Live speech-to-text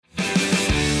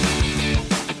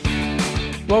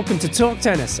Welcome to Talk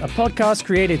Tennis, a podcast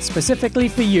created specifically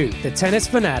for you, the tennis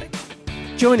fanatic.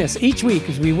 Join us each week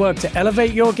as we work to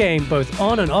elevate your game both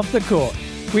on and off the court.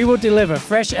 We will deliver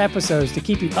fresh episodes to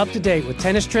keep you up to date with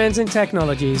tennis trends and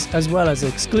technologies, as well as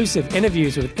exclusive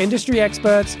interviews with industry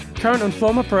experts, current and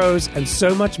former pros, and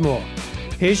so much more.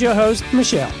 Here's your host,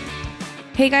 Michelle.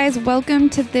 Hey guys, welcome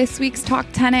to this week's Talk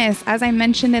Tennis. As I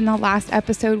mentioned in the last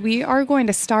episode, we are going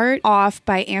to start off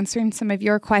by answering some of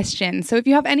your questions. So if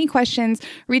you have any questions,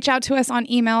 reach out to us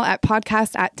on email at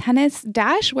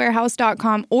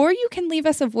podcast@tennis-warehouse.com, or you can leave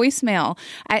us a voicemail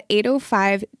at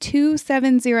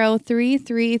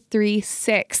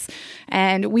 805-270-3336.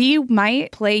 And we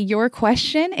might play your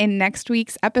question in next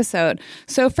week's episode.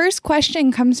 So first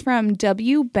question comes from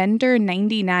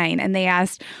WBender99, and they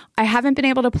asked, I haven't been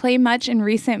able to play much in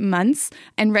recent months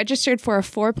and registered for a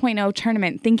 4.0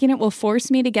 tournament, thinking it will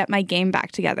force me to get my game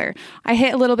back together. I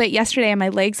hit a little bit yesterday and my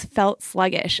legs felt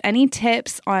sluggish. Any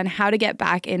tips on how to get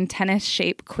back in tennis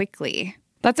shape quickly?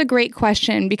 That's a great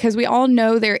question because we all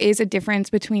know there is a difference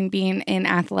between being in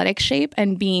athletic shape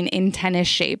and being in tennis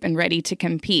shape and ready to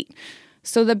compete.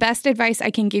 So the best advice I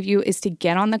can give you is to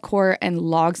get on the court and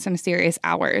log some serious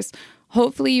hours.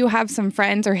 Hopefully you have some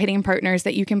friends or hitting partners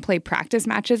that you can play practice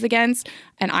matches against,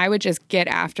 and I would just get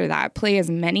after that. Play as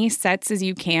many sets as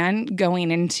you can going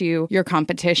into your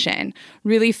competition.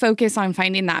 Really focus on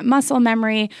finding that muscle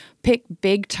memory, pick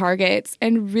big targets,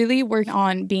 and really work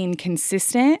on being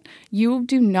consistent. You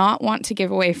do not want to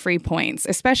give away free points,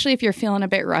 especially if you're feeling a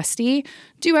bit rusty.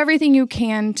 Do everything you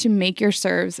can to make your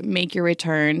serves, make your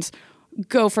returns.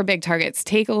 Go for big targets.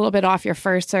 Take a little bit off your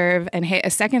first serve and hit a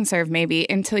second serve maybe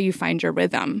until you find your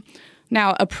rhythm.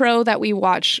 Now, a pro that we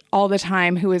watch all the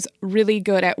time who is really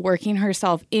good at working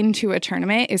herself into a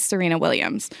tournament is Serena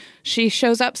Williams. She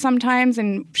shows up sometimes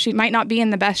and she might not be in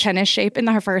the best tennis shape in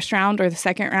her first round or the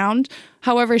second round.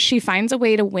 However, she finds a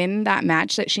way to win that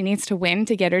match that she needs to win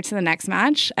to get her to the next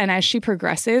match. And as she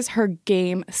progresses, her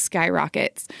game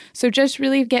skyrockets. So just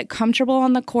really get comfortable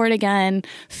on the court again,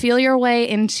 feel your way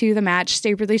into the match,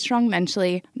 stay really strong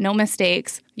mentally, no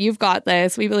mistakes. You've got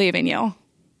this. We believe in you.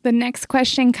 The next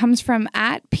question comes from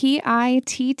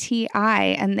 @PITTI,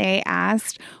 and they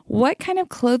asked, what kind of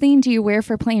clothing do you wear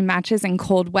for playing matches in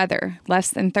cold weather,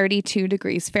 less than 32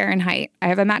 degrees Fahrenheit? I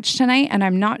have a match tonight, and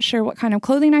I'm not sure what kind of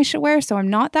clothing I should wear, so I'm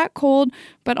not that cold,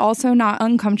 but also not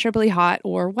uncomfortably hot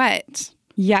or wet.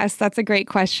 Yes, that's a great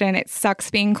question. It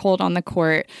sucks being cold on the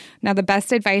court. Now, the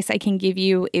best advice I can give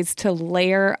you is to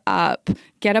layer up.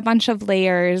 Get a bunch of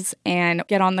layers and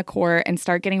get on the court and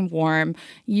start getting warm.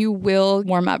 You will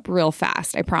warm up real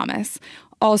fast, I promise.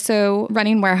 Also,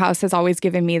 Running Warehouse has always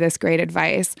given me this great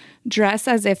advice. Dress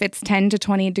as if it's 10 to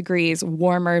 20 degrees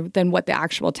warmer than what the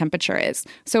actual temperature is.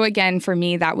 So again, for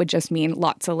me, that would just mean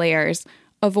lots of layers.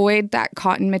 Avoid that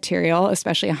cotton material,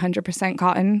 especially 100%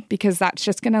 cotton, because that's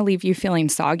just going to leave you feeling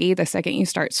soggy the second you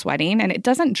start sweating, and it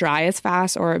doesn't dry as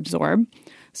fast or absorb.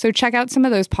 So check out some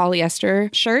of those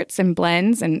polyester shirts and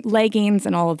blends and leggings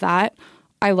and all of that.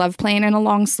 I love playing in a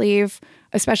long sleeve,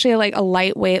 especially like a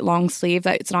lightweight long sleeve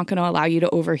that it's not going to allow you to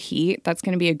overheat. That's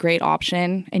going to be a great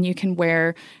option. And you can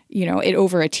wear, it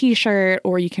over a t-shirt,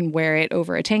 or you can wear it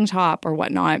over a tank top or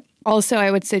whatnot. Also, I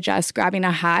would suggest grabbing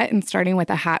a hat and starting with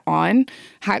a hat on.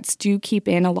 Hats do keep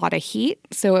in a lot of heat,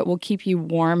 so it will keep you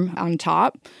warm on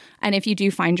top. And if you do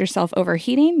find yourself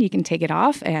overheating, you can take it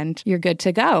off and you're good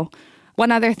to go.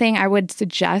 One other thing I would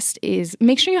suggest is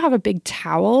make sure you have a big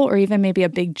towel or even maybe a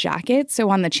big jacket.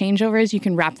 So on the changeovers, you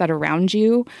can wrap that around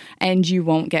you and you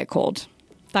won't get cold.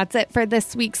 That's it for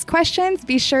this week's questions.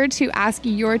 Be sure to ask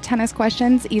your tennis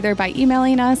questions either by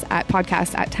emailing us at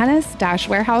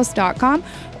podcast@tennis-warehouse.com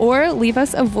or leave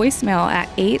us a voicemail at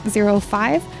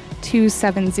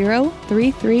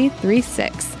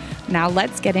 805-270-3336. Now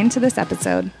let's get into this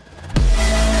episode.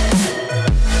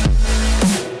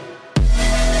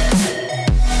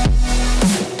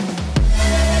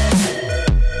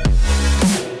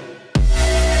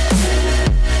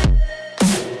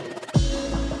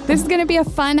 This is going to be a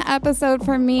fun episode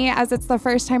for me as it's the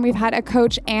first time we've had a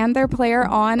coach and their player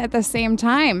on at the same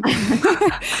time.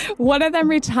 One of them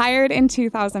retired in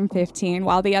 2015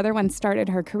 while the other one started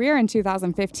her career in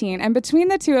 2015. And between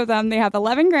the two of them, they have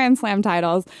 11 Grand Slam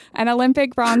titles, an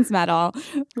Olympic bronze medal,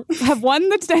 have won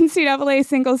the NCAA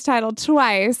singles title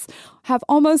twice, have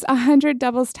almost 100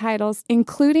 doubles titles,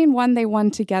 including one they won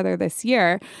together this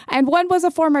year. And one was a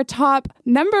former top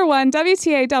 #1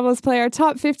 WTA doubles player,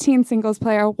 top 15 singles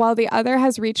player, while the other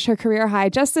has reached her career high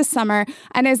just this summer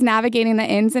and is navigating the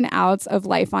ins and outs of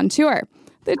life on tour.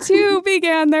 The two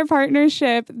began their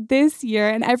partnership this year,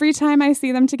 and every time I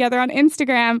see them together on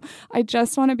Instagram, I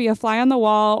just want to be a fly on the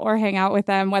wall or hang out with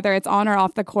them, whether it's on or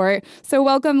off the court. So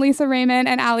welcome Lisa Raymond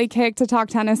and Allie Kick to Talk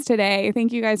Tennis today.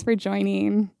 Thank you guys for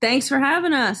joining. Thanks for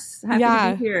having us. Happy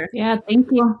to be here. Yeah, thank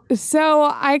you. So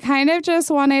I kind of just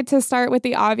wanted to start with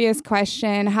the obvious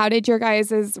question. How did your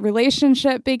guys'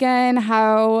 relationship begin?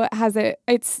 How has it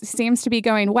seems to be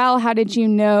going well. How did you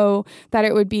know that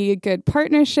it would be a good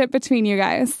partnership between you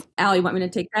guys? Allie, you want me to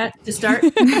take that to start?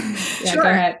 Yeah, sure. go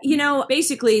ahead.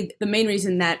 Basically, the main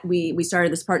reason that we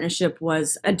started this partnership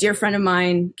was a dear friend of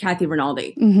mine, Kathy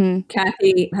Rinaldi. Mm-hmm.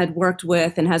 Kathy had worked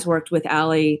with and has worked with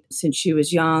Allie since she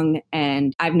was young.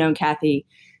 And I've known Kathy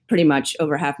pretty much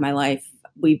over half my life.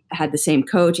 We had the same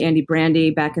coach, Andy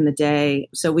Brandy, back in the day.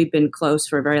 So we've been close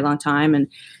for a very long time. And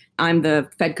I'm the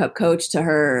Fed Cup coach to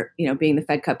her, being the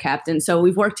Fed Cup captain. So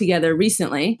we've worked together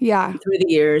recently through the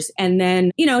years. And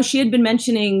then, she had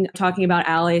been talking about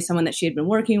Allie, someone that she had been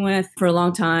working with for a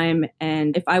long time.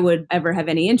 And if I would ever have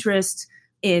any interest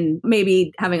in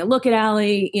maybe having a look at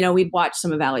Allie, we'd watch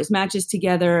some of Allie's matches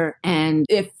together. And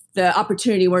if the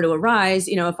opportunity were to arise,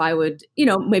 if I would,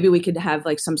 maybe we could have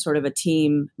like some sort of a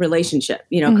team relationship,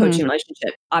 coaching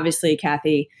relationship. Obviously,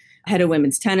 Kathy, head of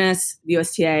women's tennis,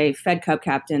 USTA Fed Cup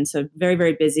captain. So very,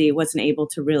 very busy. Wasn't able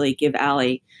to really give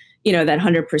Allie, that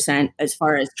 100% as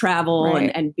far as travel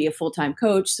and be a full-time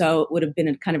coach. So it would have been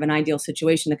a kind of an ideal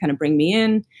situation to kind of bring me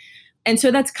in. And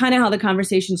so that's kind of how the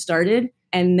conversation started.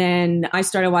 And then I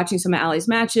started watching some of Allie's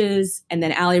matches. And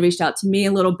then Allie reached out to me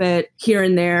a little bit here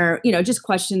and there, just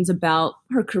questions about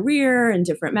her career and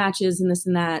different matches and this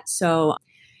and that. So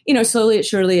slowly but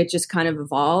surely it just kind of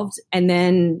evolved. And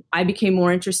then I became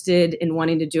more interested in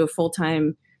wanting to do a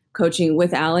full-time coaching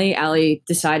with Allie. Allie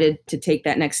decided to take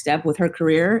that next step with her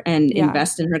career and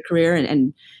invest in her career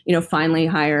and finally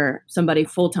hire somebody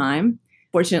full-time.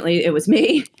 Fortunately, it was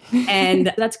me.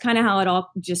 And that's kind of how it all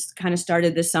just kind of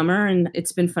started this summer. And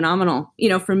it's been phenomenal.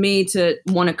 For me to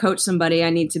want to coach somebody, I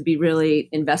need to be really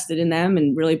invested in them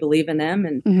and really believe in them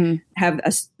and have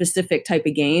a specific type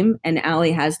of game. And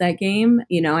Allie has that game.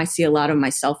 I see a lot of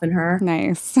myself in her.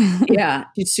 Nice. Yeah.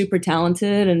 She's super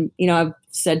talented. And, I've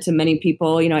said to many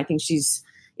people, I think she's,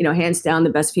 hands down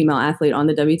the best female athlete on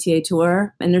the WTA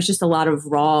tour. And there's just a lot of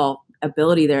raw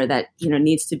ability there that,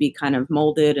 needs to be kind of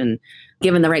molded and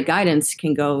given the right guidance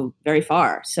can go very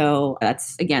far. So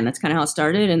that's kind of how it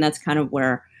started. And that's kind of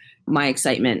where my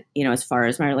excitement, as far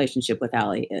as my relationship with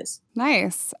Allie is.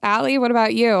 Nice. Allie, what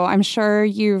about you? I'm sure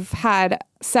you've had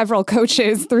several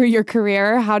coaches through your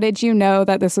career. How did you know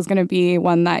that this was going to be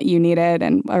one that you needed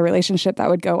and a relationship that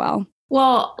would go well?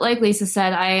 Well, like Lisa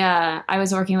said, I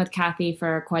was working with Kathy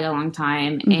for quite a long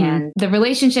time. And the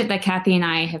relationship that Kathy and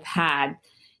I have had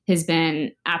has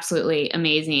been absolutely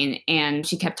amazing. And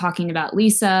she kept talking about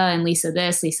Lisa and Lisa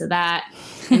this, Lisa that.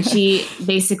 And she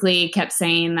basically kept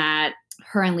saying that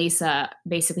her and Lisa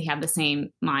basically have the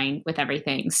same mind with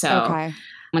everything. So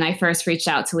when I first reached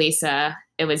out to Lisa,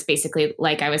 it was basically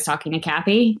like I was talking to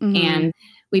Kathy. And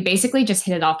we basically just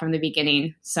hit it off from the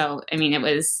beginning. So, I mean, it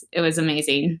was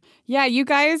amazing. Yeah, you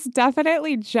guys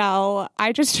definitely gel.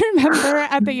 I just remember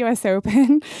at the US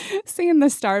Open seeing the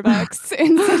Starbucks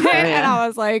incident and I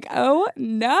was like, oh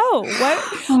no,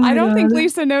 I don't think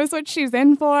Lisa knows what she's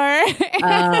in for.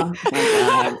 Oh my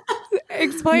God.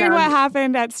 Explain what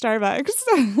happened at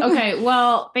Starbucks. Okay,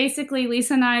 well, basically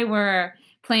Lisa and I were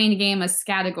playing a game of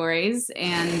categories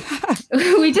and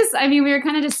we were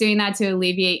kind of just doing that to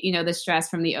alleviate, the stress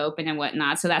from the Open and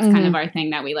whatnot. So that's kind of our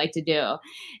thing that we like to do.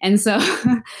 And so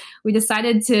we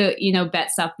decided to,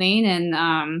 bet something.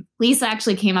 And Lisa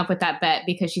actually came up with that bet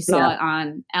because she saw it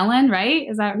on Ellen, right?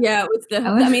 Is that it was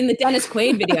the Dennis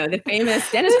Quaid video, the famous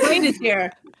Dennis Quaid is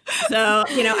here. So,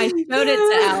 I showed it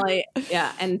to Allie.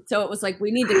 Yeah. And so it was like,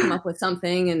 we need to come up with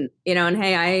something and, and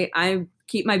hey, I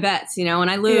keep my bets, when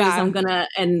I lose, I'm gonna,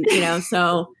 and,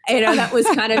 so, that was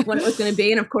kind of what it was going to be.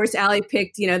 And of course, Allie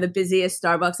picked, the busiest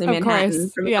Starbucks in Manhattan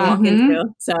for me to walk into.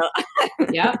 So,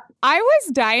 yeah. I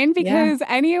was dying because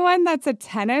anyone that's a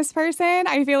tennis person,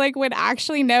 I feel like would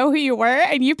actually know who you were.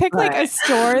 And you picked like a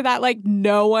store that like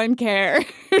no one cared.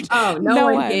 Oh,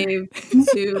 no one gave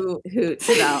two hoots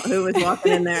about who was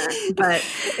walking in there. But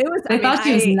it was, I thought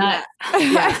she was nuts.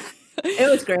 Yeah.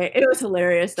 It was great. It was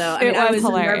hilarious though. I was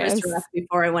hilarious. Nervous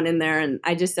before I went in there and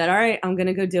I just said, all right, I'm going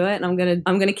to go do it and I'm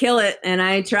going to kill it. And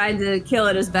I tried to kill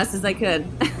it as best as I could.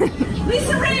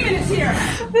 Lisa Raymond is here.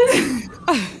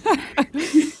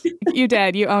 You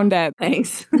did. You owned it.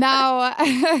 Thanks. Now,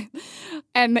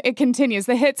 and it continues.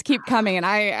 The hits keep coming, and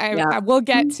I will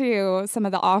get to some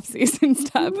of the off-season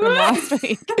stuff from last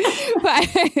week.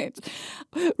 But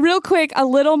real quick, a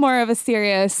little more of a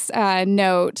serious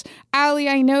note. Allie,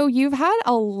 I know you've had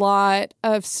a lot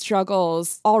of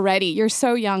struggles already. You're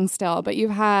so young still, but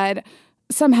you've had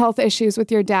some health issues with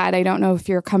your dad. I don't know if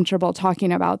you're comfortable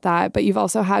talking about that, but you've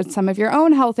also had some of your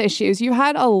own health issues. You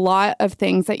had a lot of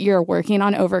things that you're working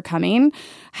on overcoming.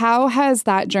 How has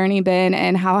that journey been,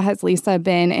 and how has Lisa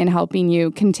been in helping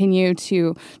you continue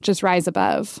to just rise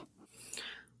above?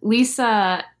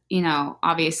 Lisa,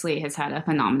 obviously has had a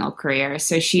phenomenal career.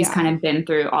 So she's kind of been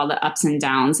through all the ups and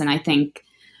downs. And I think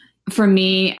for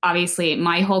me, obviously,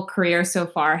 my whole career so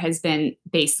far has been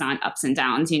based on ups and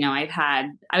downs. I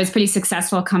was pretty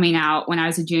successful coming out when I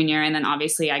was a junior. And then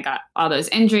obviously I got all those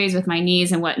injuries with my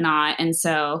knees and whatnot. And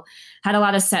so had a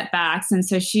lot of setbacks. And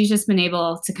so she's just been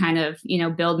able to kind of,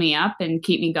 build me up and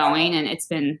keep me going. And it's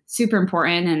been super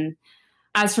important. And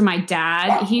as for my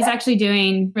dad, he's actually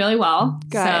doing really well.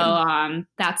 Good. So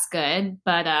that's good.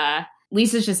 But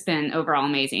Lisa's just been overall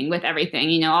amazing with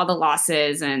everything, all the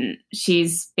losses, and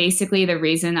she's basically the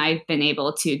reason I've been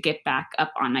able to get back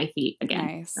up on my feet again.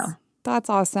 Nice. So.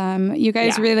 That's awesome. You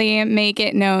guys really make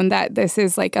it known that this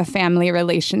is like a family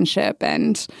relationship,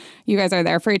 and you guys are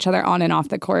there for each other on and off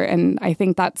the court. And I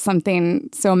think that's something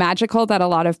so magical that a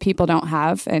lot of people don't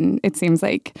have. And it seems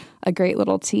like a great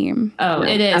little team. Oh,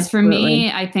 it is. Absolutely. For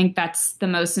me, I think that's the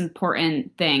most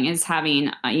important thing, is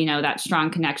having, that strong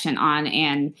connection on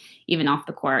and even off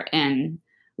the court. And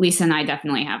Lisa and I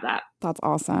definitely have that. That's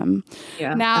awesome.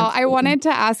 Yeah. Now, absolutely. I wanted to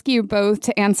ask you both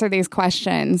to answer these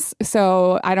questions.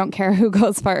 So I don't care who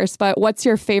goes first, but what's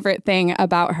your favorite thing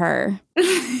about her?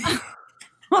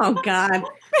 Oh, God.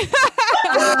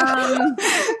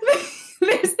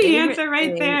 There's the answer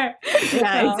right there.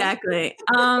 Yeah, exactly.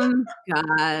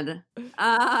 God.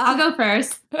 I'll go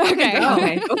first. Okay.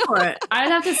 Okay, go for it. I'd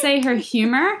have to say her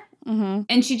humor. Mm-hmm.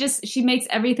 And she makes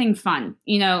everything fun.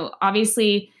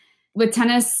 Obviously with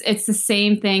tennis, it's the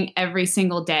same thing every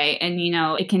single day. And,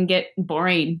 it can get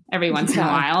boring every once in a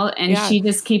while. And she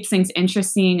just keeps things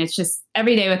interesting. It's just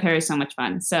every day with her is so much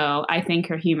fun. So I think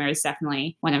her humor is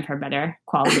definitely one of her better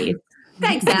qualities.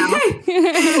 Thanks, Al.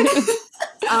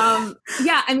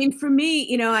 For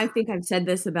me, I think I've said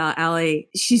this about Allie.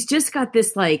 She's just got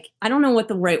this, I don't know what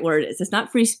the right word is. It's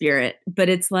not free spirit, but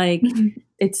it's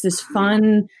it's this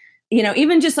fun,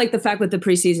 even just the fact with the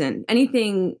preseason,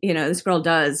 anything, this girl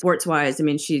does sports wise,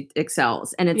 she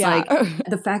excels. And it's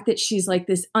the fact that she's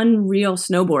this unreal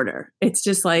snowboarder. It's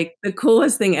just the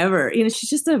coolest thing ever. She's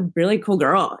just a really cool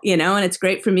girl, and it's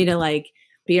great for me to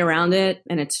be around it,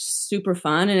 and it's super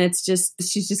fun. And it's just,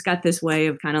 she's just got this way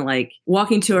of kind of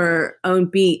walking to her own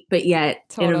beat, but yet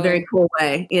in a very cool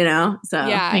way, So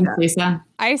Thanks, Lisa.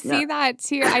 I see that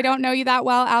too. I don't know you that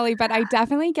well, Allie, but I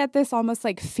definitely get this almost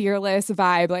fearless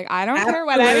vibe. I don't care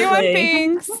what anyone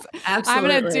thinks.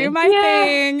 Absolutely. I'm going to do my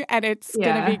thing, and it's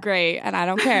going to be great. And I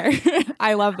don't care.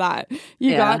 I love that.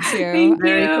 You got to. Thank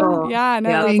Very you. cool. Yeah, no,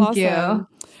 that's Thank awesome. you.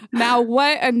 Now,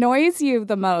 what annoys you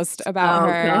the most about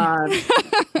her? God.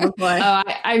 Oh, boy.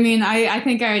 I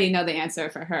think I already know the answer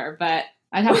for her, but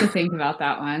I'd have to think about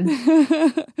that one.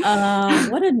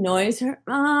 What annoys her?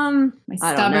 My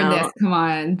stubbornness. Come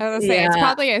on. I was going to say, it's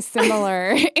probably a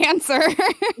similar answer.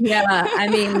 Yeah. I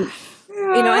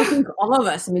think all of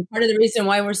us, part of the reason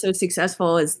why we're so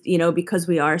successful is, because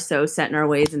we are so set in our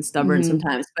ways and stubborn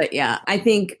sometimes. But yeah, I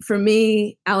think for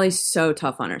me, Allie's so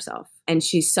tough on herself, and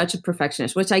she's such a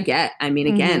perfectionist, which I get.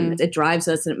 Again, it drives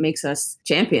us and it makes us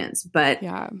champions. But,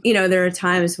 there are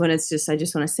times when it's just, I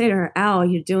just want to say to her, Al,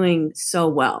 you're doing so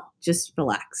well. Just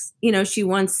relax. She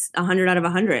wants 100 out of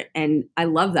 100. And I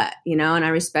love that, and I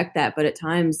respect that. But at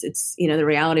times it's, the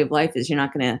reality of life is you're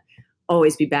not going to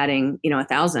always be batting,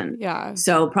 1,000. Yeah.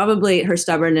 So probably her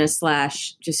stubbornness /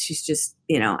 she's just,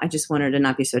 I just want her to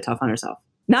not be so tough on herself.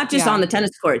 Not just on the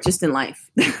tennis court, just in life.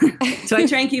 So I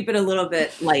try and keep it a little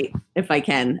bit light if I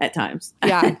can at times.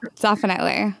 Yeah,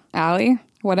 definitely. Allie,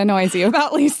 what annoys you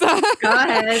about Lisa? Go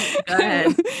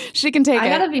ahead. She can take it. I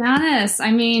gotta be honest.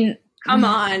 Come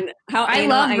on. I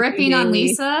love ripping on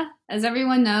Lisa, as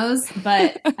everyone knows,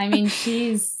 but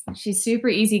she's super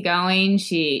easygoing.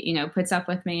 She, puts up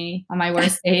with me on my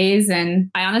worst days, and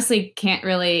I honestly can't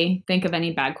really think of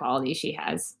any bad qualities she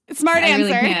has. Smart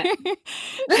answer. Really can't.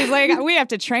 She's like, we have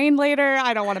to train later.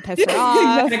 I don't want to piss her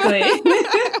off.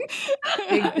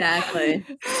 Exactly.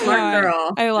 Smart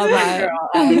girl. I love that.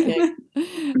 Girl.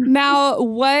 Now,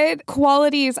 what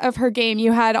qualities of her game,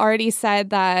 you had already said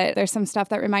that there's some stuff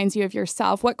that reminds you of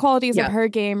yourself. What qualities of her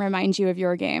game remind you of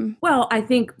your game? Well, I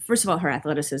think, first of all, her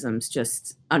athleticism is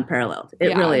just unparalleled.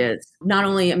 It really is. Not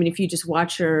only, I mean, if you just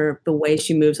watch her, the way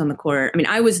she moves on the court, I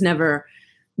mean,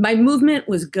 my movement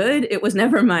was good. It was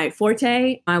never my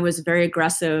forte. I was very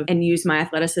aggressive and used my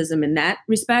athleticism in that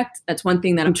respect. That's one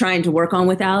thing that I'm trying to work on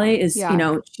with Allie is,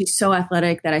 she's so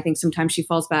athletic that I think sometimes she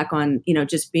falls back on,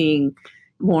 just being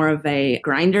more of a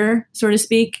grinder, so to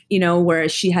speak,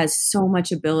 whereas she has so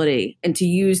much ability and to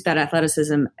use that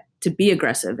athleticism to be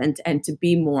aggressive and to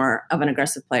be more of an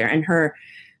aggressive player. And her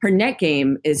net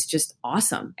game is just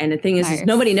awesome. And the thing is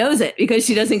nobody knows it because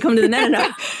she doesn't come to the net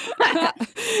enough.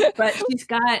 But she's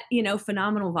got,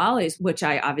 phenomenal volleys, which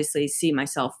I obviously see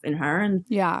myself in her. And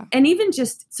even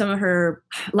just some of her,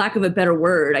 lack of a better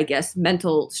word, I guess,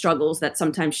 mental struggles that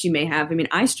sometimes she may have. I mean,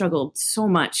 I struggled so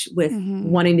much with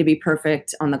wanting to be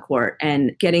perfect on the court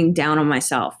and getting down on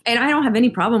myself. And I don't have any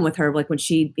problem with her. Like when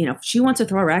she, if she wants to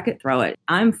throw a racket, throw it.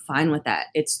 I'm fine with that.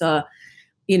 It's the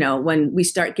when we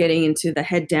start getting into the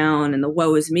head down and the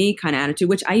woe is me kind of attitude,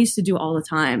 which I used to do all the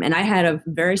time. And I had a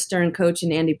very stern coach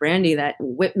in Andy Brandy that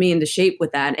whipped me into shape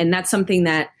with that. And that's something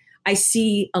that I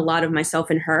see a lot of myself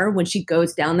in her when she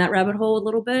goes down that rabbit hole a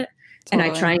little bit. Totally. And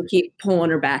I try and keep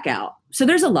pulling her back out. So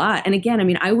there's a lot. And again, I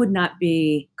mean, I would not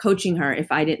be coaching her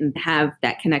if I didn't have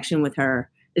that connection with her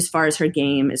as far as her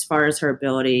game, as far as her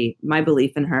ability, my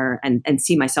belief in her, and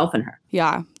see myself in her.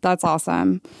 Yeah, that's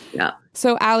awesome. Yeah.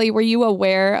 So, Allie, were you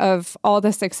aware of all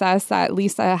the success that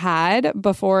Lisa had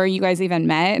before you guys even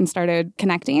met and started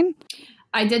connecting?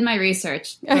 I did my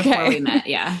research before we met,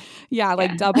 yeah. Yeah,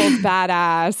 like double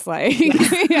badass, like,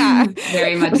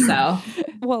 Very much so.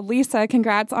 Well, Lisa,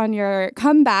 congrats on your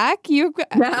comeback. You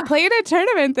played a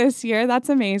tournament this year. That's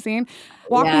amazing.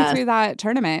 Walk me through that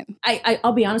tournament.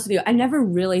 I'll be honest with you. I never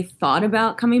really thought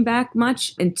about coming back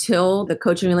much until the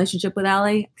coaching relationship with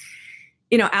Allie.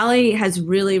 Allie has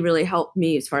really, really helped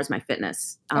me as far as my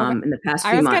fitness in the past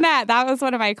few months. That was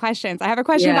one of my questions. I have a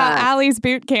question about Allie's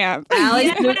boot camp.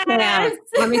 Allie's boot camp.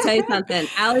 Let me tell you something.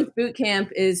 Allie's boot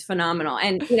camp is phenomenal.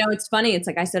 And, it's funny. It's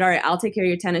like I said, all right, I'll take care of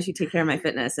your tennis. You take care of my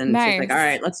fitness. And she's like, all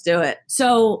right, let's do it.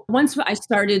 So once I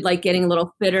started like getting a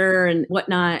little fitter and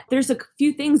whatnot, there's a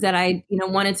few things that I,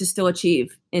 wanted to still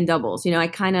achieve in doubles. I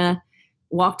kind of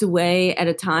walked away at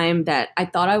a time that I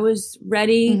thought I was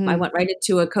ready. I went right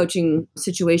into a coaching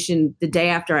situation the day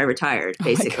after I retired,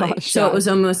 basically. So it was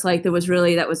almost like that was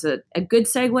a good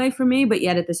segue for me, but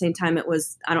yet at the same time,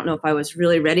 I don't know if I was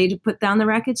really ready to put down the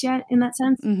rackets yet in that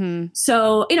sense.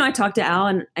 So, I talked to Al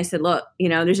and I said, look,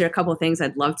 there's a couple of things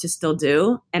I'd love to still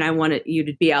do. And I wanted you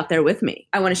to be out there with me.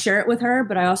 I want to share it with her,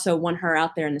 but I also want her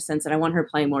out there in the sense that I want her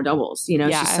playing more doubles. She's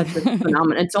such a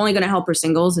phenomenal, it's only going to help her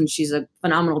singles, and she's a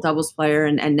phenomenal doubles player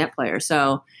and net player.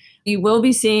 So you will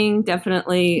be seeing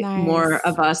definitely more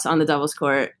of us on the doubles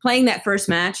court. Playing that first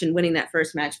match and winning that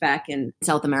first match back in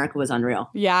South America was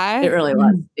unreal. Yeah. It really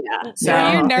was. Yeah. So,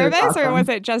 were you nervous or was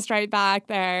it just right back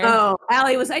there? Oh,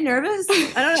 Allie, was I nervous?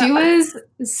 I don't know. She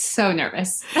was so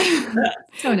nervous.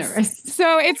 So nervous.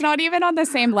 So it's not even on the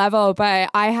same level,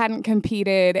 but I hadn't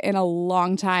competed in a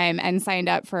long time and signed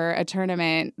up for a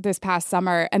tournament this past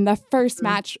summer. And the first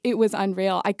match, it was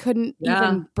unreal. I couldn't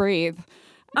even breathe.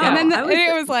 And then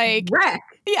it was like wreck.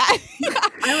 Yeah.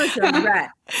 I was a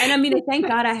wreck. And I mean, thank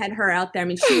God I had her out there. I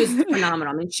mean, she was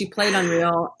phenomenal. I mean, she played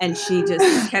unreal and she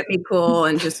just kept me cool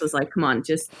and just was like, come on,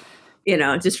 just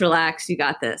relax. You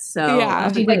got this. So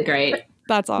she did great.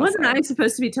 That's awesome. Wasn't I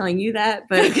supposed to be telling you that?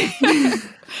 But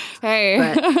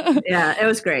hey. But, yeah, it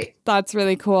was great. That's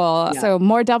really cool. Yeah. So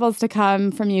more doubles to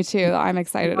come from you too. I'm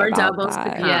excited about that. More doubles to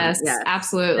come. Yes,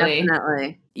 absolutely.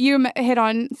 Definitely. You hit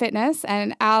on fitness,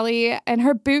 and Allie and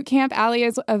her boot camp. Allie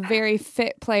is a very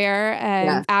fit player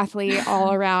and athlete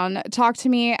all around. Talk to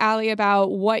me, Allie,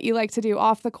 about what you like to do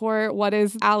off the court. What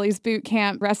is Allie's boot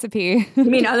camp recipe? You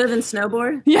mean other than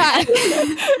snowboard? Yeah.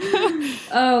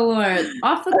 Oh, Lord.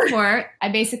 Off the court, I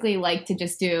basically like to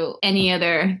just do any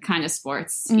other kind of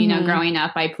sports. Growing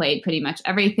up, I played pretty much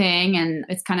everything, and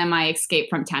it's kind of my escape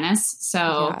from tennis.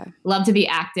 So love to be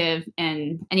active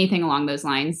and anything along those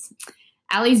lines.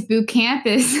 Allie's boot camp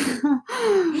is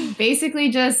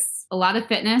basically just a lot of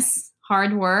fitness,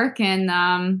 hard work,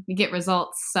 and you get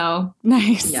results. So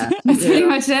nice. Yeah, that's pretty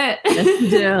much it. Yes, you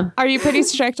do. Are you pretty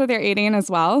strict with your eating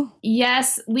as well?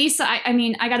 Yes, Lisa. I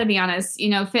mean, I got to be honest.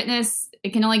 Fitness,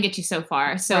 it can only get you so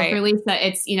far. So for Lisa,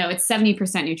 it's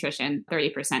 70% nutrition,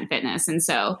 30% fitness, and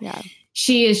so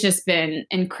she has just been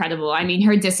incredible. I mean,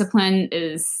 her discipline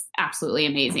is absolutely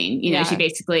amazing. She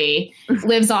basically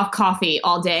lives off coffee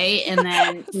all day. And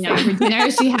then, for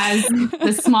dinner, she has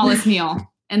the smallest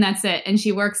meal. And that's it. And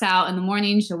she works out in the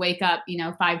morning. She'll wake up,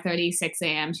 5:30, 6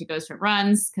 a.m. She goes for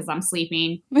runs because I'm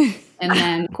sleeping. And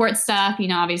then court stuff,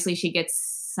 obviously she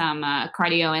gets some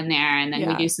cardio in there, and then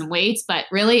we do some weights, but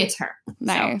really it's her.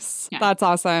 Nice. So, yeah. That's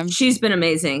awesome. She's been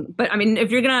amazing. But I mean,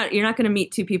 if you're not going to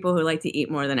meet two people who like to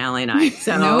eat more than Allie and I.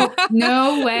 So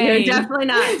no way. You're definitely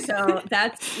not. So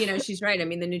that's, she's right. I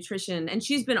mean, the nutrition, and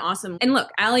she's been awesome. And look,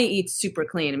 Allie eats super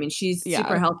clean. I mean, she's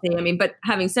super healthy. I mean, but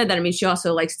having said that, I mean, she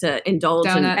also likes to indulge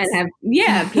and have,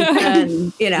 pizza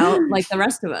and, like the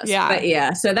rest of us. Yeah.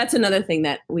 But so that's another thing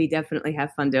that we definitely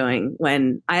have fun doing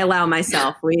when I allow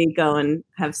myself. We go and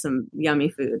have some yummy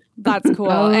food. That's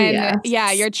cool. And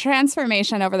your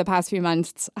transformation over the past few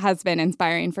months has been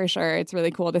inspiring for sure. It's really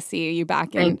cool to see you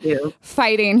back in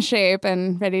fighting shape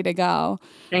and ready to go.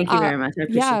 Thank you very much. I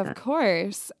appreciate that. Of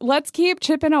course. Let's keep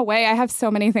chipping away. I have so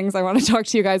many things I want to talk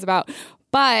to you guys about,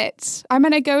 but I'm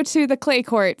going to go to the clay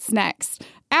courts next.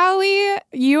 Allie,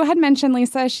 you had mentioned,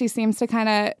 Lisa, she seems to kind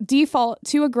of default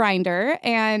to a grinder,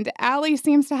 and Allie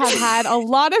seems to have had a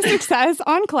lot of success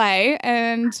on clay,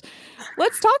 and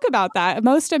let's talk about that.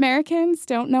 Most Americans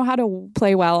don't know how to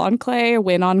play well on clay,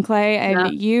 win on clay,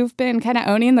 and you've been kind of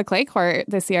owning the clay court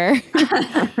this year.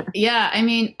 Yeah, I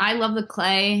mean, I love the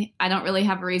clay. I don't really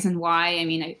have a reason why. I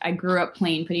mean, I grew up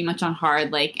playing pretty much on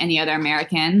hard like any other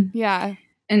American. Yeah.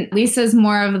 And Lisa's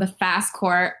more of the fast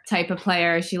court type of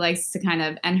player. She likes to kind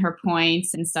of end her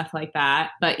points and stuff like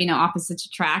that. But, opposites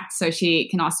attract. So she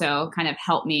can also kind of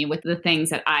help me with the things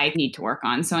that I need to work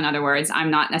on. So in other words, I'm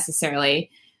not necessarily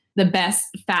the best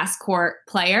fast court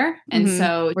player. And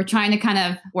so we're trying to kind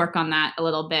of work on that a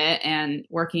little bit and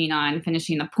working on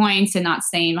finishing the points and not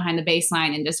staying behind the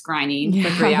baseline and just grinding for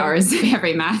 3 hours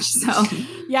every match. So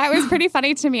yeah, it was pretty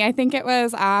funny to me. I think it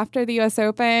was after the US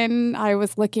Open, I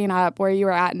was looking up where you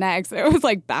were at next. It was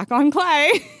like back on clay.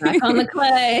 Back on the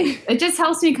clay. It just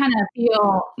helps me kind of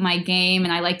feel my game,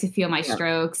 and I like to feel my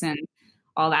strokes and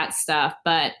all that stuff.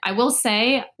 But I will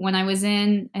say, when I was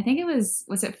in, I think was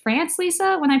it France,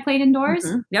 Lisa, when I played indoors?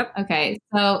 Mm-hmm. Yep. Okay.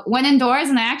 So went indoors,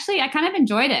 and I kind of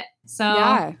enjoyed it.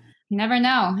 So you never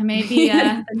know. I may be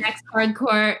the next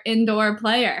hardcore indoor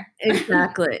player.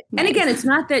 Exactly. And again, it's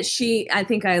not that I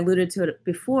think I alluded to it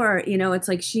before, it's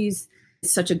like she's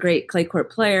such a great clay court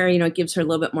player, it gives her a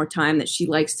little bit more time that she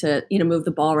likes to, move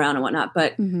the ball around and whatnot.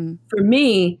 But for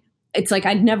me, it's like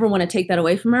I'd never want to take that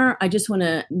away from her. I just want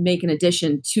to make an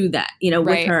addition to that,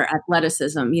 with her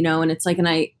athleticism, and it's like, and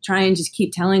I try and just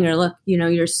keep telling her, look,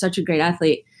 you're such a great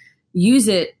athlete. Use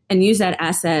it and use that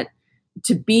asset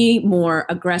to be more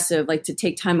aggressive, like to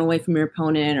take time away from your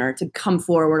opponent or to come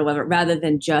forward or whatever, rather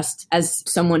than just as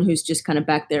someone who's just kind of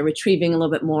back there retrieving a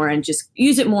little bit more, and just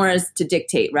use it more as to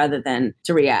dictate rather than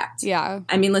to react. Yeah.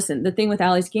 I mean, listen, the thing with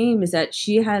Allie's game is that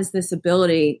she has this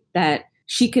ability that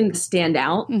she can stand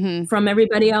out from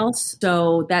everybody else.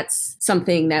 So that's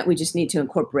something that we just need to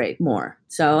incorporate more.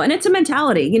 So, and it's a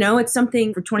mentality, it's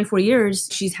something for 24 years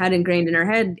she's had ingrained in her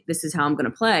head. This is how I'm going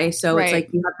to play. So it's like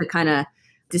you have to kind of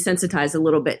desensitize a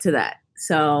little bit to that.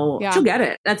 So she'll get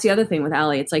it. That's the other thing with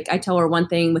Allie. It's like I tell her one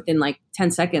thing within like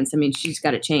 10 seconds. I mean, she's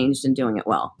got it changed and doing it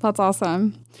well. That's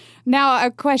awesome. Now, a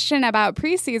question about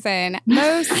preseason.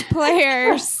 Most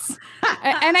players,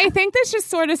 and I think this just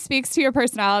sort of speaks to your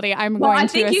personality, I'm going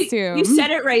to assume. You said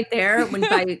it right there.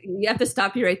 You have to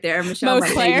stop you right there, Michelle.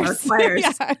 Most players. Most players.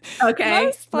 Yeah. Okay.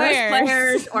 Most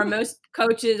players or most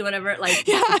coaches, whatever. Like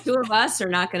the two of us are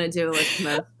not going to do what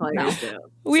most players do.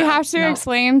 We have to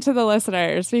explain to the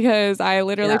listeners, because I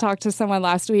literally talked to someone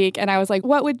last week and I was like,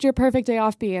 what would your perfect day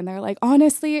off be? And they're like,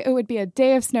 honestly, it would be a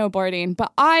day of snowboarding,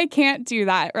 but I can't do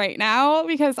that right now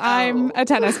because I'm a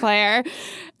tennis player.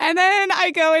 And then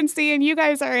I go and see, and you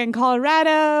guys are in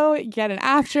Colorado, getting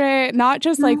after it, not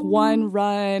just like one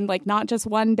run, like not just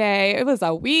one day. It was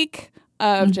a week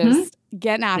of just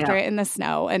getting after it in the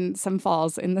snow and some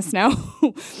falls in the snow.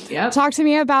 Talk to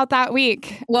me about that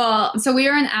week. Well, so we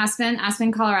were in Aspen,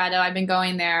 Colorado. I've been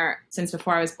going there since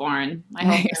before I was born. My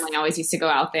whole family always used to go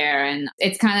out there, and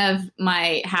it's kind of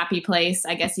my happy place,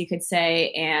 I guess you could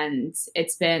say. And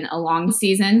it's been a long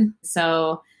season.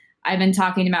 So I've been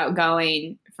talking about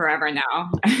going forever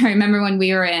now. I remember when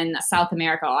we were in South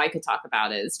America, all I could talk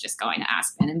about is just going to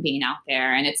Aspen and being out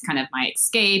there. And it's kind of my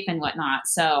escape and whatnot.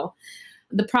 So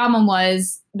the problem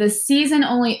was the season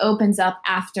only opens up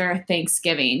after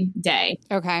Thanksgiving Day.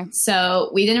 Okay.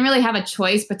 So we didn't really have a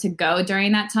choice but to go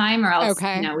during that time, or else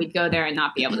we'd go there and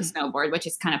not be able to snowboard, which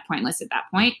is kind of pointless at that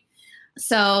point.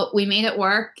 So we made it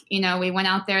work. We went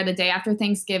out there the day after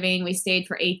Thanksgiving. We stayed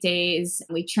for 8 days.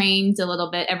 We trained a little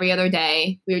bit every other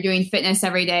day. We were doing fitness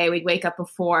every day. We'd wake up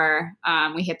before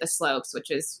we hit the slopes, which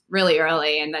was really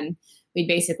early. And then we'd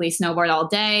basically snowboard all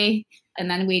day. and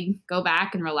then we'd go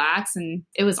back and relax, and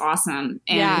it was awesome.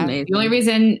 And Yeah. the only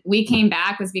reason we came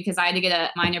back was because I had to get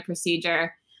a minor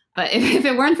procedure. But if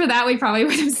it weren't for that, we probably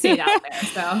would have stayed out there.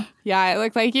 So Yeah, it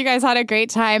looked like you guys had a great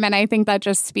time. And I think that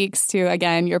just speaks to,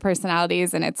 again, your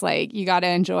personalities. And it's like, you got to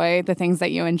enjoy the things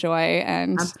that you enjoy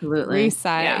and Absolutely.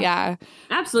 reset. Yeah.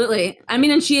 Absolutely. I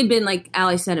mean, and she had been, like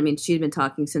Allie said, I mean, she had been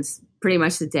talking since pretty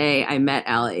much the day I met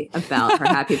Allie about her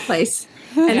happy place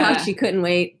and how she couldn't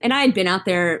wait. And I had been out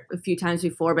there a few times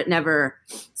before, but never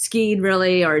skied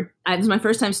really, or it was my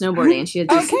first time snowboarding. And she had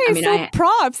just,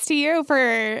 props to you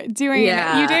for doing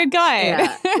it. You did good.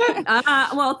 Yeah.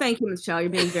 Well, thank you, Michelle.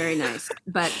 You're being very nice.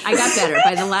 But I got better.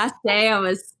 By the last day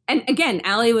and again,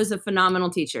 Allie was a phenomenal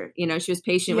teacher. You know, she was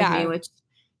patient with me, which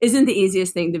isn't the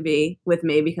easiest thing to be with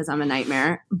me because I'm a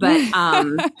nightmare. But,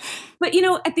 but you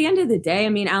know, at the end of the day, I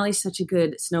mean, Allie's such a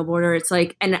good snowboarder. It's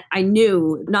like, and I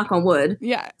knew, knock on wood,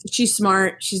 she's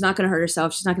smart. She's not going to hurt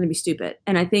herself. She's not going to be stupid.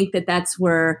 And I think that that's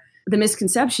where the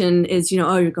misconception is, you know,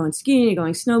 oh, you're going skiing, you're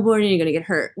going snowboarding, you're going to get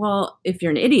hurt. Well, if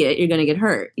you're an idiot, you're going to get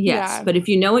hurt. Yes. Yeah. But if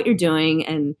you know what you're doing,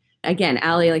 and again,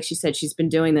 Allie, like she said, she's been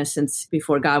doing this since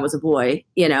before God was a boy,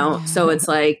 you know? So it's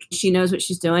like, she knows what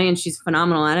she's doing and she's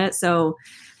phenomenal at it. So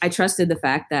I trusted the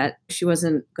fact that she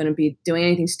wasn't going to be doing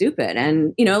anything stupid.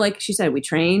 And, you know, like she said, we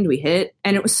trained, we hit,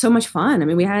 and it was so much fun. I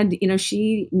mean, we had, you know,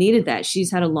 she needed that.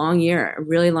 She's had a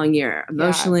really long year,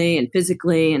 emotionally and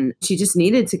physically. And she just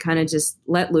needed to kind of just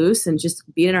let loose and just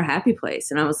be in her happy place.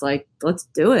 And I was like, let's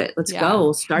do it. Let's go.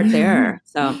 We'll start there.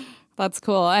 So that's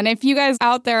cool. And if you guys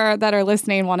out there that are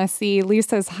listening want to see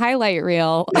Lisa's highlight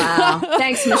reel. Wow.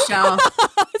 Thanks, Michelle.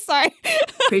 Sorry.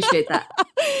 Appreciate that.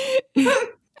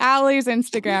 Allie's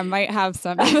Instagram might have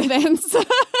some evidence.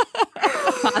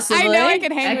 Possibly. I know I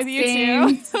can hang with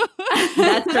you too.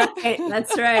 That's right.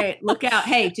 That's right. Look out.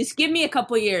 Hey, just give me a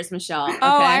couple years, Michelle. Okay?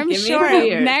 Oh, I'm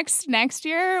sure. Next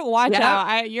year, watch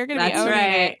out. You're going to be owning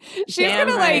it. She's going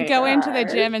to go into the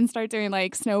gym and start doing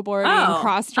like snowboarding,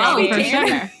 cross training. Oh, for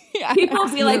sure. People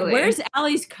will be like, where's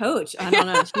Allie's coach? I don't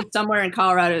know. She's somewhere in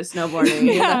Colorado snowboarding.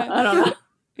 You know? I don't know.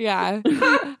 Yeah.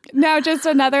 Now, just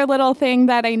another little thing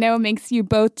that I know makes you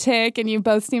both tick and you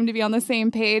both seem to be on the same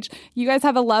page. You guys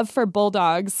have a love for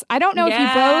bulldogs. I don't know if you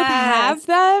both have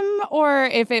them or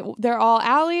if they're all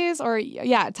Allie's or,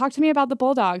 talk to me about the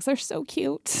bulldogs. They're so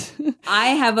cute. I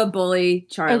have a bully,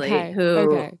 Charlie,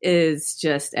 who is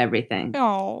just everything.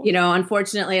 Oh. You know,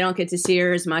 unfortunately, I don't get to see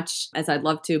her as much as I'd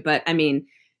love to, but I mean,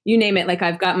 you name it. Like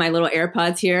I've got my little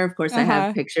AirPods here. Of course, I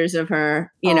have pictures of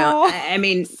her. You know, I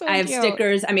mean, so I have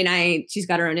stickers. I mean, she's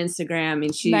got her own Instagram. I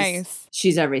mean,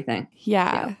 she's everything.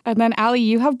 Yeah. And then Allie,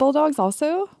 you have bulldogs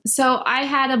also? So I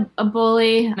had a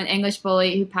bully, an English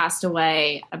bully who passed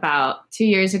away about 2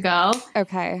 years ago.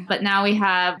 Okay. But now we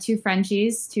have two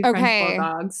Frenchies, two French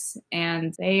bulldogs,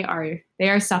 and they are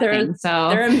something.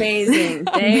 They're amazing.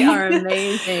 They are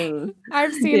amazing.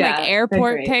 I've seen like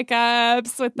airport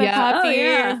pickups with the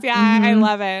puppies. I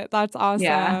love it. That's awesome.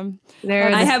 Yeah.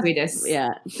 They're the sweetest. Yeah,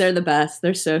 they're the best.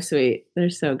 They're so sweet. They're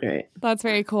so great. That's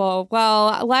very cool.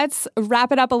 Well, let's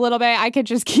wrap it up a little bit. I could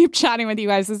just keep chatting with you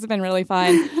guys. This has been really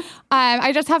fun.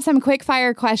 I just have some quick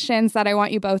fire questions that I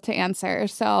want you both to answer.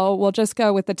 So we'll just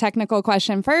go with the technical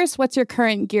question first. What's your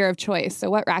current gear of choice? So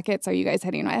what rackets are you guys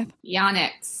hitting with?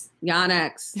 Yonex.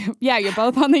 Yeah, you're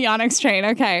both on the Yonex train.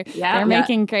 Okay. Yeah. They're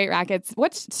making great rackets.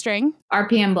 What string?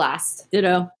 RPM Blast.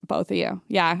 Ditto. Both of you.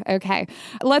 Yeah. Okay.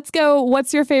 Let's go.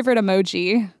 What's your favorite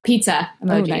emoji? Pizza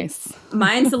emoji. Oh, nice.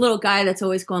 Mine's the little guy that's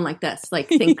always going like this, like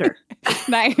thinker.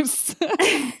 Nice.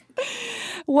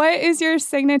 What is your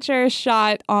signature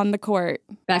shot on the court?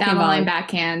 Down the line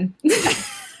backhand.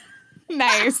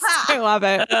 Nice. I love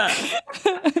it.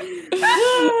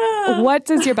 What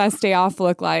does your best day off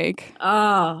look like?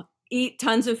 Oh, eat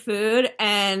tons of food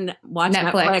and watch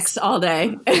Netflix all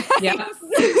day. Yeah.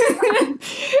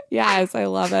 Yes, I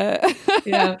love it.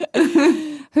 Yeah.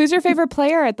 Who's your favorite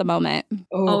player at the moment?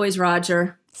 Oh. Always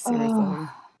Roger. Seriously.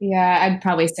 Yeah, I'd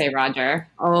probably say Roger.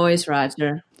 Always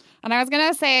Roger. And I was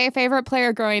going to say favorite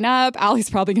player growing up. Allie's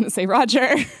probably going to say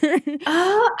Roger.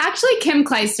 Actually, Kim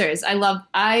Clijsters. I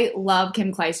love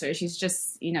Kim Clijsters. She's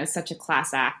just, such a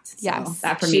class act. So yes.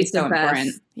 That for me is so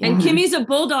important. Yeah. And Kimmy's a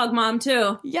bulldog mom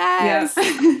too. Yes. Yeah.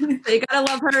 So you got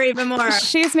to love her even more.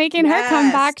 She's making her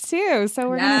come back too. So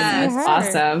we're going to see her.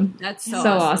 Awesome. That's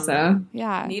so awesome.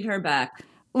 Yeah. Need her back.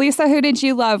 Lisa, who did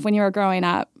you love when you were growing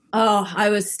up? Oh,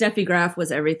 Steffi Graf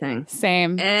was everything.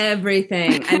 Same.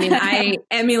 Everything. I mean, I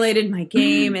emulated my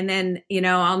game. And then,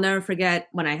 I'll never forget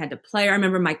when I had to play. I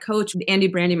remember my coach, Andy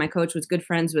Brandy, my coach, was good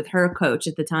friends with her coach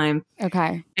at the time.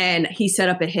 Okay. And he set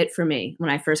up a hit for me when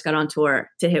I first got on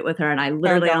tour to hit with her. And I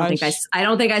literally I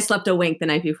don't think I slept a wink the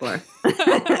night before.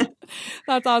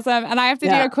 That's awesome. And I have to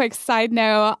do a quick side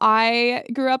note. I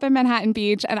grew up in Manhattan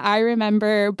Beach, and I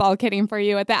remember bulkheading for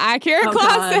you at the Acura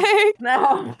Classic.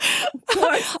 No.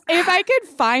 If I could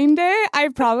find it, I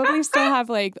probably still have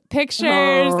like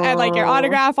pictures and like your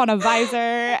autograph on a visor.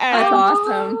 And that's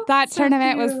awesome. That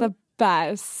tournament was the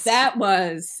best. That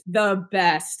was the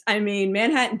best. I mean,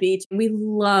 Manhattan Beach, we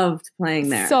loved playing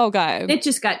there. So good. It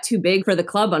just got too big for the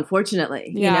club,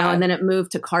 unfortunately. You know, and then it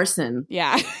moved to Carson.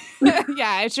 Yeah.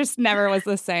 Yeah, it just never was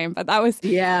the same. But that was,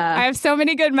 I have so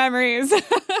many good memories of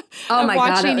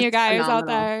watching you guys out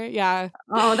there. Yeah.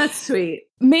 Oh, that's sweet.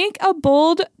 Make a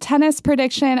bold tennis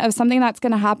prediction of something that's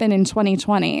going to happen in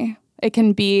 2020. It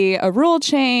can be a rule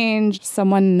change,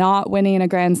 someone not winning a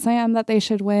Grand Slam that they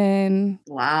should win.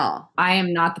 Wow. I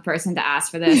am not the person to ask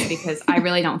for this because I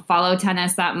really don't follow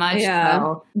tennis that much. Yeah.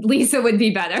 So Lisa would be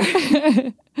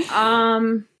better.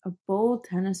 A bold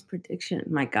tennis prediction.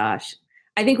 My gosh.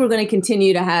 I think we're going to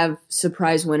continue to have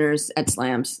surprise winners at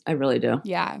slams. I really do.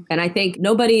 Yeah. And I think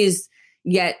nobody is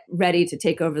yet ready to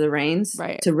take over the reins,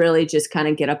 to really just kind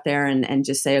of get up there and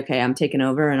just say, okay, I'm taking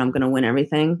over and I'm going to win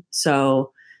everything.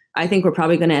 So I think we're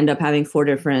probably going to end up having 4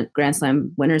 different Grand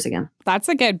Slam winners again. That's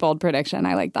a good bold prediction.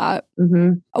 I like that.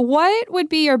 Mm-hmm. What would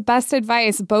be your best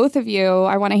advice, both of you?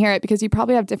 I want to hear it because you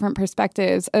probably have different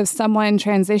perspectives of someone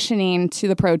transitioning to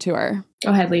the Pro Tour.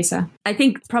 Go ahead, Lisa. I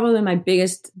think probably my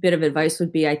biggest bit of advice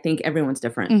would be, I think everyone's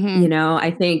different. Mm-hmm. You know,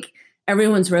 I think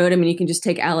everyone's road. I mean, you can just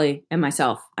take Allie and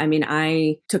myself. I mean,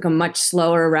 I took a much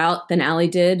slower route than Allie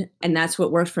did, and that's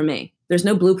what worked for me. There's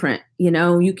no blueprint. You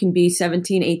know, you can be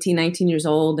 17, 18, 19 years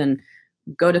old and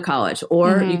go to college,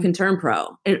 or you can turn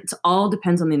pro. It all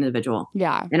depends on the individual.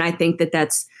 Yeah. And I think that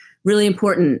that's really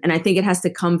important. And I think it has to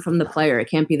come from the player. It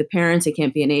can't be the parents. It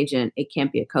can't be an agent. It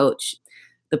can't be a coach.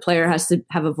 The player has to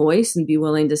have a voice and be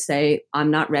willing to say,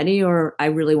 I'm not ready, or I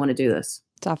really want to do this.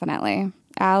 Definitely.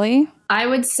 Allie? I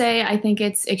would say I think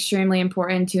it's extremely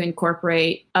important to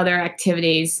incorporate other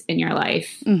activities in your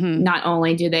life. Mm-hmm. Not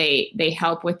only do they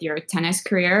help with your tennis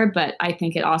career, but I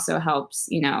think it also helps,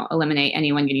 eliminate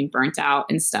anyone getting burnt out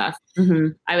and stuff. Mm-hmm.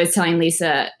 I was telling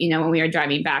Lisa, when we were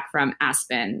driving back from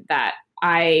Aspen, that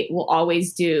I will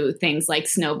always do things like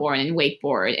snowboard and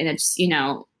wakeboard. And it's,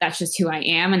 that's just who I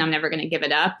am, and I'm never going to give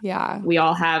it up. Yeah. We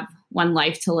all have one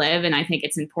life to live. And I think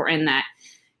it's important that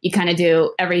you kind of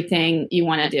do everything you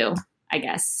want to do, I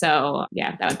guess. So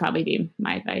yeah, that would probably be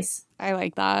my advice. I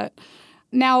like that.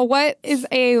 Now, what is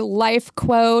a life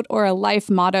quote or a life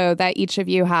motto that each of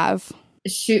you have?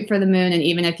 Shoot for the moon, and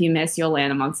even if you miss, you'll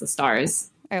land amongst the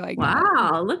stars. I like that.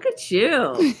 Wow, look at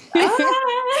you.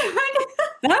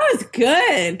 That was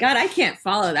good. God, I can't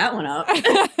follow that one up.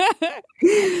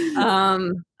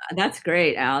 That's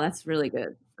great, Al. That's really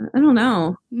good. I don't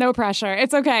know. No pressure.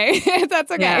 It's okay.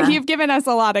 That's okay. Yeah. You've given us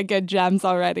a lot of good gems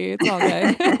already. It's all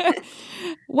good.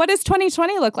 What does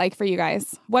 2020 look like for you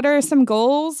guys? What are some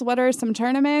goals? What are some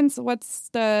tournaments? What's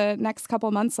the next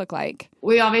couple months look like?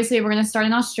 We're going to start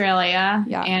in Australia.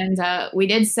 Yeah. And we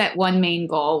did set one main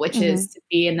goal, which is to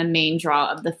be in the main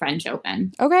draw of the French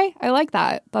Open. Okay. I like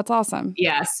that. That's awesome.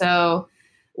 Yeah. So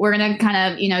we're going to kind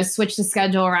of, switch the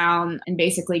schedule around and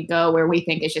basically go where we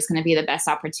think is just going to be the best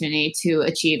opportunity to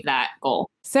achieve that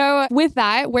goal. So with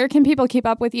that, where can people keep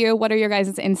up with you? What are your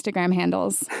guys' Instagram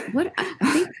handles? What I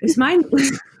think is mine.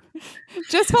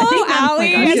 Just follow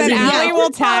Allie, and then Allie will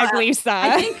tag Lisa.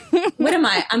 I think, what am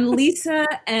I? I'm Lisa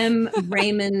M.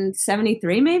 Raymond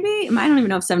 73, maybe? I don't even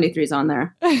know if 73 is on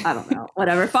there. I don't know.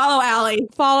 Whatever. Follow Allie.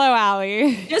 Follow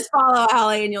Allie. Just follow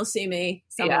Allie and you'll see me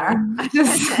somewhere.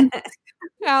 Yeah.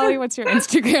 Allie, what's your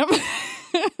Instagram?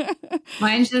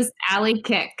 Mine's just Allie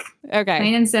Kick. Okay.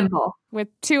 Plain and simple. With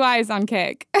 2 eyes on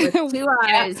Kick. With 2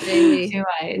 eyes, baby. 2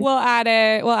 eyes. We'll add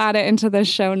it into the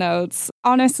show notes.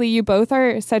 Honestly, you both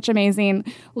are such amazing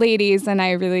ladies, and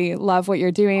I really love what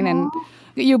you're doing. And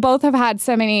you both have had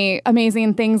so many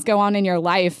amazing things go on in your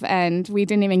life, and we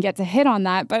didn't even get to hit on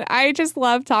that. But I just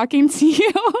love talking to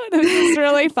you. This is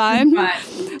really fun.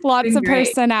 Lots of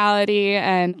personality,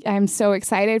 and I'm so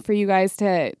excited for you guys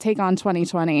to take on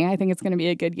 2020. I think it's going to be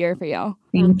a good year for you.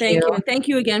 Thank you. Thank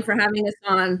you again for having us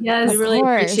on. Yes, we really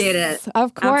appreciate it.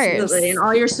 Of course. Absolutely. And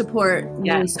all your support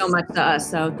means so much to us.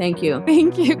 So thank you.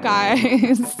 Thank you,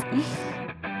 guys.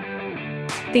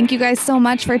 Thank you guys so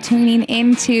much for tuning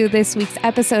into this week's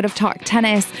episode of Talk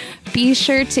Tennis. Be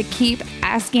sure to keep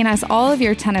asking us all of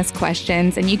your tennis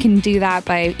questions, and you can do that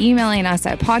by emailing us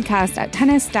at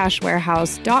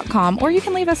podcast@tennis-warehouse.com, or you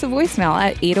can leave us a voicemail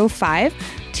at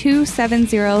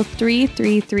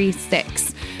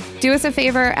 805-270-3336. Do us a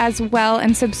favor as well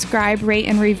and subscribe, rate,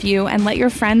 and review, and let your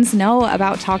friends know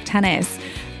about Talk Tennis.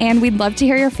 And we'd love to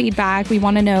hear your feedback. We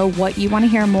want to know what you want to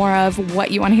hear more of, what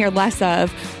you want to hear less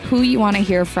of, who you want to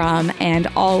hear from, and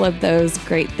all of those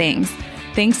great things.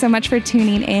 Thanks so much for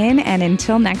tuning in. And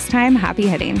until next time, happy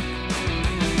hitting.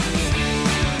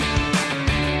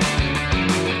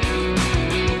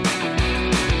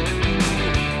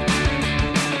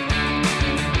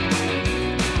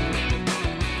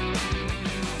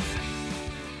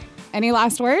 Any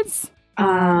last words?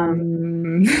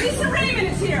 Lisa Raymond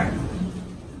is here.